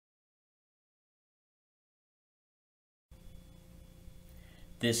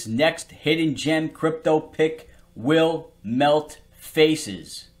This next hidden gem crypto pick will melt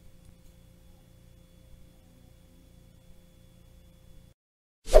faces.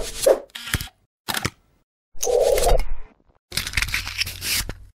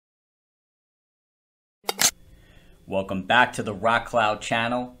 Welcome back to the rockcloud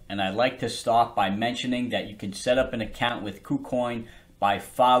channel, and I'd like to start by mentioning that you can set up an account with KuCoin by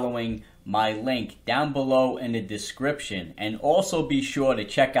following my link down below in the description, and also be sure to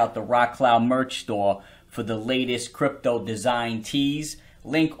check out the rockcloud merch store for the latest crypto design tees.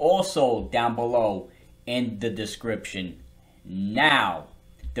 Link also down below in the description. Now,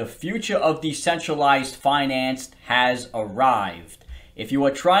 the future of decentralized finance has arrived. If you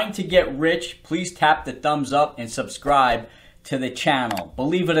are trying to get rich, please tap the thumbs up and subscribe to the channel.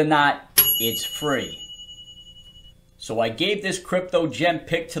 Believe it or not, it's free. So I gave this crypto gem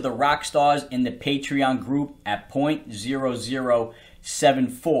pick to the rock stars in the Patreon group at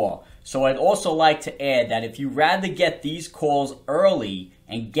 0.0074. So I'd also like to add that if you'd rather get these calls early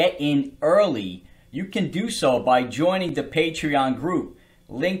and get in early, you can do so by joining the Patreon group.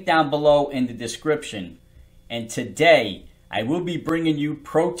 Link down below in the description. And today, I will be bringing you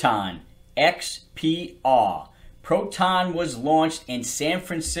Proton, XPR. Proton was launched in San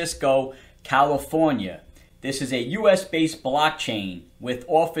Francisco, California. This is a US-based blockchain with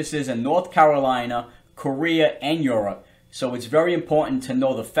offices in North Carolina, Korea, and Europe, so it's very important to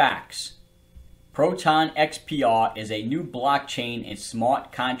know the facts. Proton XPR is a new blockchain and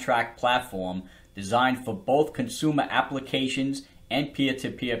smart contract platform designed for both consumer applications and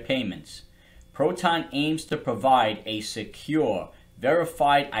peer-to-peer payments. Proton aims to provide a secure,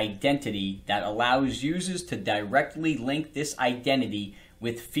 verified identity that allows users to directly link this identity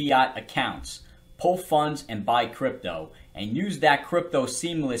with fiat accounts, pull funds and buy crypto, and use that crypto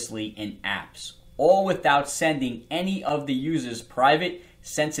seamlessly in apps, all without sending any of the user's private,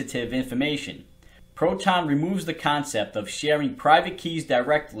 sensitive information. Proton removes the concept of sharing private keys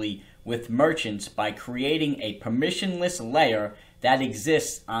directly with merchants by creating a permissionless layer that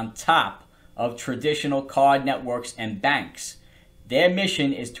exists on top of traditional card networks and banks. Their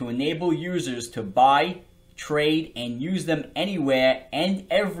mission is to enable users to buy, trade, and use them anywhere and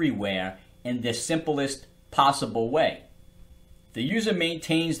everywhere in the simplest possible way. The user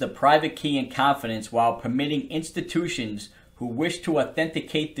maintains the private key in confidence while permitting institutions who wish to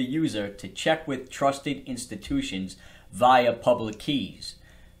authenticate the user to check with trusted institutions via public keys.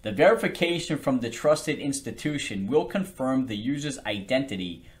 The verification from the trusted institution will confirm the user's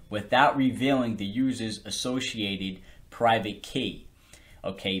identity without revealing the user's associated private key.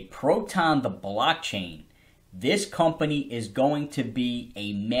 Okay, Proton, the blockchain. This company is going to be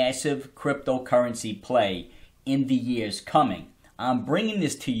a massive cryptocurrency play in the years coming. I'm bringing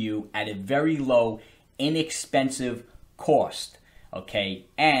this to you at a very low, inexpensive cost. Okay,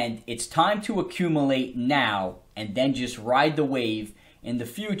 and it's time to accumulate now and then just ride the wave in the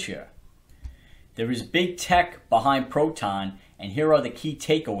future. There is big tech behind Proton, and here are the key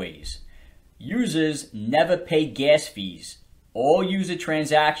takeaways. Users never pay gas fees. All user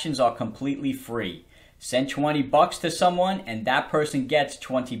transactions are completely free. Send 20 bucks to someone and that person gets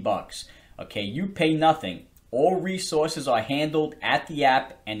 20 bucks. Okay, you pay nothing. All resources are handled at the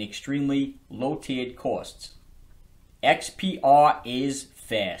app and extremely low-tiered costs. XPR is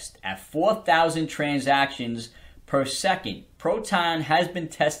fast. At 4,000 transactions per second, Proton has been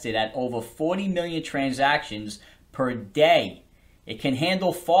tested at over 40 million transactions per day. It can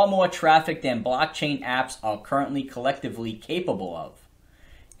handle far more traffic than blockchain apps are currently collectively capable of.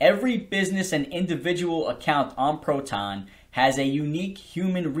 Every business and individual account on Proton has a unique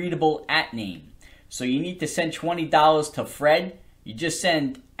human-readable @name. So you need to send $20 to Fred, you just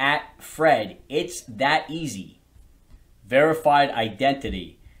send @Fred. It's that easy. Verified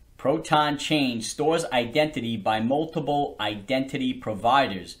identity. Proton Chain stores identity by multiple identity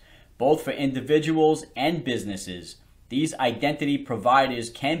providers, both for individuals and businesses. These identity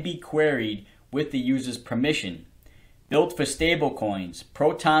providers can be queried with the user's permission. Built for stablecoins,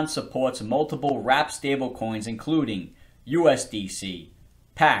 Proton supports multiple wrapped stablecoins including USDC,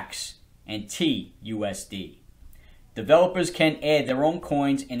 PAX, and TUSD. Developers can add their own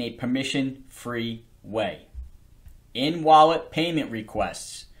coins in a permission-free way. In-wallet payment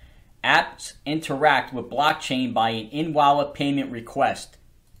requests. Apps interact with blockchain by an in-wallet payment request.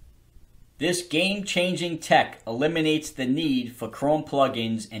 This game-changing tech eliminates the need for Chrome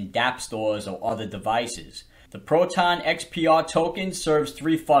plugins and dApp stores or other devices. The Proton XPR token serves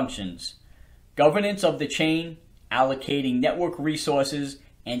three functions: governance of the chain, allocating network resources,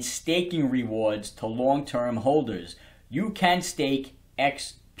 and staking rewards to long-term holders. You can stake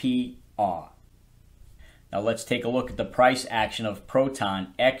XPR. Now let's take a look at the price action of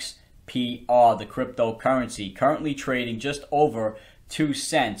Proton XPR, the cryptocurrency, currently trading just over 2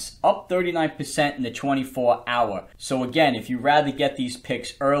 cents, up 39% in the 24-hour. So again, if you'd rather get these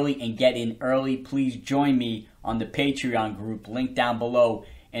picks early and get in early, please join me on the Patreon group, link down below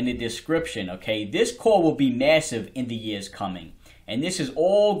in the description. Okay, this call will be massive in the years coming, and this is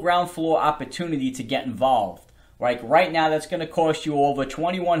all ground floor opportunity to get involved. Right now, that's going to cost you over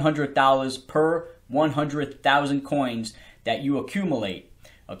 $2,100 per 100,000 coins that you accumulate.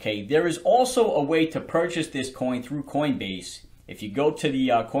 Okay, there is also a way to purchase this coin through Coinbase. If you go to the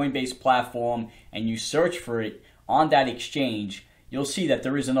Coinbase platform and you search for it on that exchange, you'll see that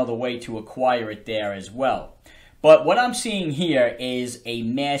there is another way to acquire it there as well. But what I'm seeing here is a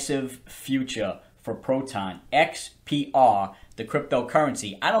massive future for Proton XPR, the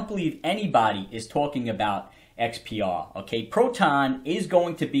cryptocurrency. I don't believe anybody is talking about XPR. Okay, Proton is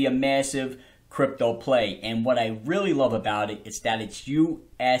going to be a massive crypto play, and what I really love about it is that it's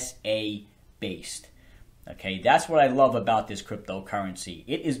USA based. Okay, that's what I love about this cryptocurrency.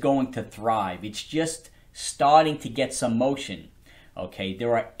 It is going to thrive. It's just starting to get some motion. Okay,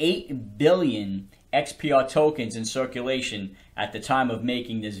 there are 8 billion XPR tokens in circulation at the time of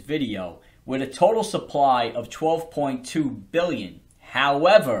making this video, with a total supply of 12.2 billion.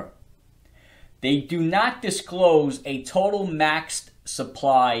 However, they do not disclose a total maxed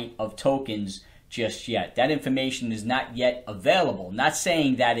supply of tokens just yet. That information is not yet available. Not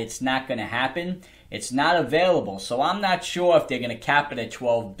saying that it's not going to happen. It's not available. So I'm not sure if they're going to cap it at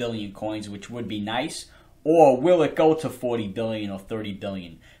 12 billion coins, which would be nice, or will it go to 40 billion or 30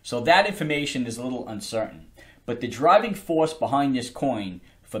 billion. So that information is a little uncertain. But the driving force behind this coin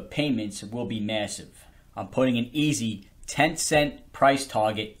for payments will be massive. I'm putting an easy 10-cent price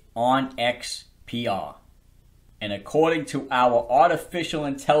target on XPR. And according to our artificial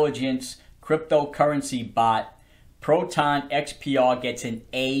intelligence cryptocurrency bot, Proton XPR gets an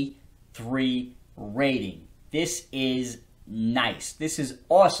A3 rating. This is nice. This is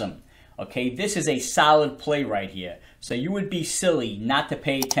awesome. Okay, this is a solid play right here. So you would be silly not to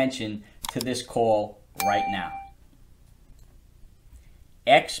pay attention to this call right now.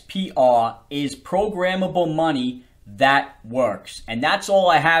 XPR is programmable money that works. And that's all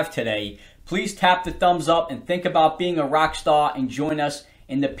I have today. Please tap the thumbs up and think about being a rock star and join us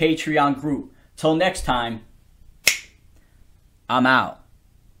in the Patreon group. Till next time, I'm out.